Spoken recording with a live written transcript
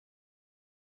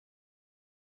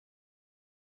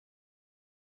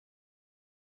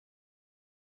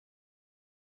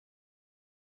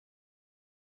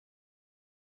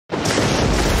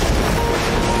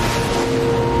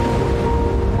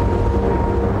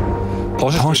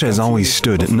Porsche has always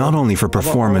stood not only for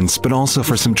performance, but also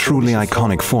for some truly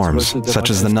iconic forms,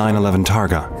 such as the 911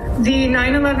 Targa. The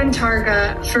 911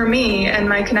 Targa, for me, and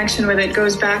my connection with it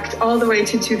goes back all the way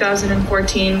to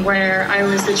 2014, where I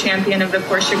was the champion of the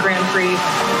Porsche Grand Prix.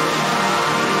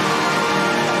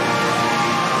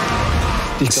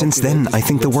 Since then, I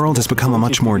think the world has become a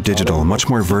much more digital, much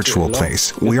more virtual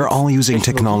place. We are all using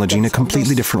technology in a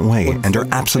completely different way and are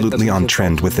absolutely on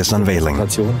trend with this unveiling.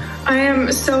 I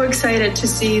am so excited to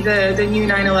see the new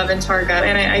 911 Targa,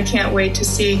 and I can't wait to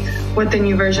see what the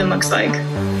new version looks like.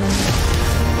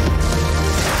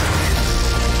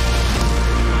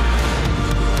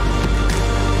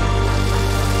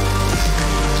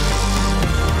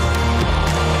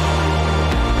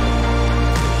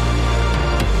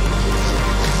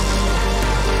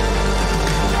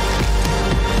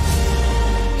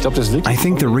 I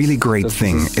think the really great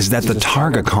thing is that the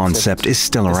Targa concept is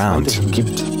still around.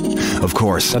 Of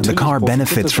course, the car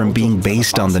benefits from being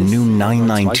based on the new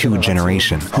 992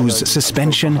 generation, whose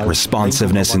suspension,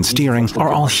 responsiveness and steering are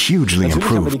all hugely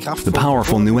improved. The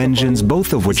powerful new engines,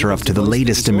 both of which are up to the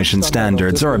latest emission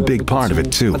standards, are a big part of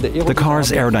it too. The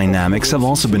car's aerodynamics have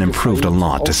also been improved a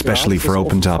lot, especially for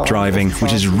open-top driving,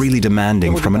 which is really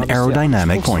demanding from an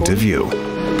aerodynamic point of view.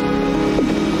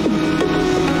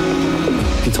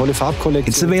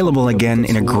 It's available again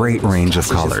in a great range of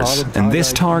colors, and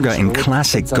this Targa in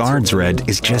classic Guards Red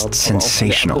is just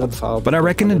sensational. But I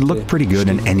reckon it'd look pretty good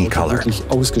in any color.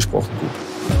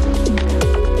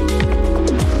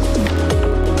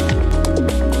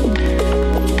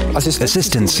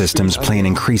 Assistance systems play an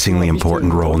increasingly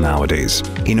important role nowadays.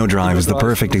 InnoDrive is the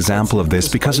perfect example of this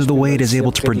because of the way it is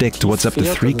able to predict what's up to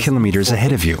 3 kilometers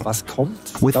ahead of you.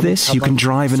 With this, you can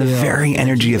drive in a very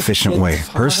energy-efficient way.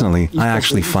 Personally, I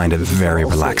actually find it very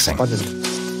relaxing.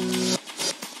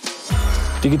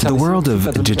 The world of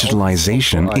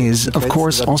digitalization is, of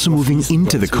course, also moving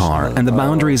into the car, and the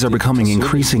boundaries are becoming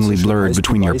increasingly blurred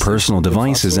between your personal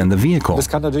devices and the vehicle.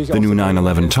 The new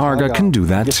 911 Targa can do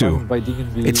that too.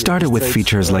 It started with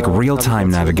features like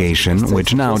real-time navigation,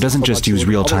 which now doesn't just use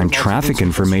real-time traffic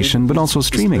information, but also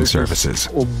streaming services.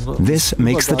 This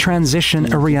makes the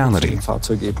transition a reality.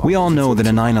 We all know that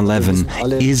a 911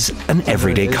 is an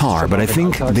everyday car, but I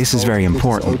think this is very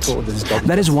important.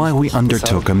 That is why we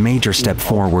undertook a major step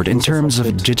forward in terms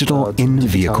of digital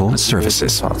in-vehicle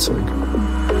services.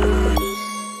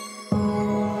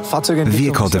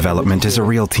 Vehicle development is a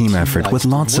real team effort with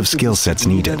lots of skill sets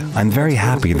needed. I'm very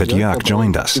happy that Jörg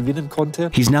joined us.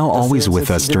 He's now always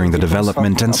with us during the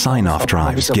development and sign-off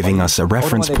drives, giving us a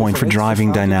reference point for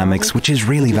driving dynamics, which is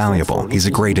really valuable. He's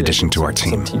a great addition to our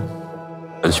team.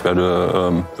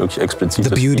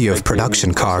 The beauty of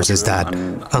production cars is that,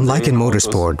 unlike in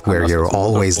motorsport, where you're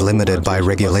always limited by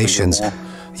regulations,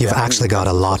 you've actually got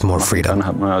a lot more freedom.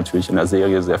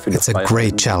 It's a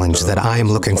great challenge that I am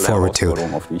looking forward to,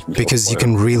 because you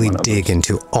can really dig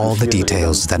into all the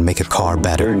details that make a car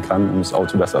better.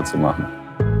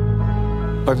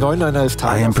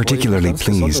 I am particularly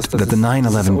pleased that the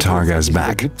 911 Targa is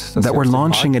back, that we're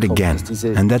launching it again,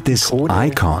 and that this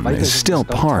icon is still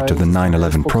part of the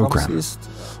 911 program.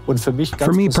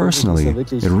 For me personally,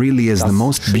 it really is the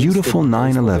most beautiful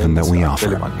 911 that we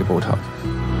offer.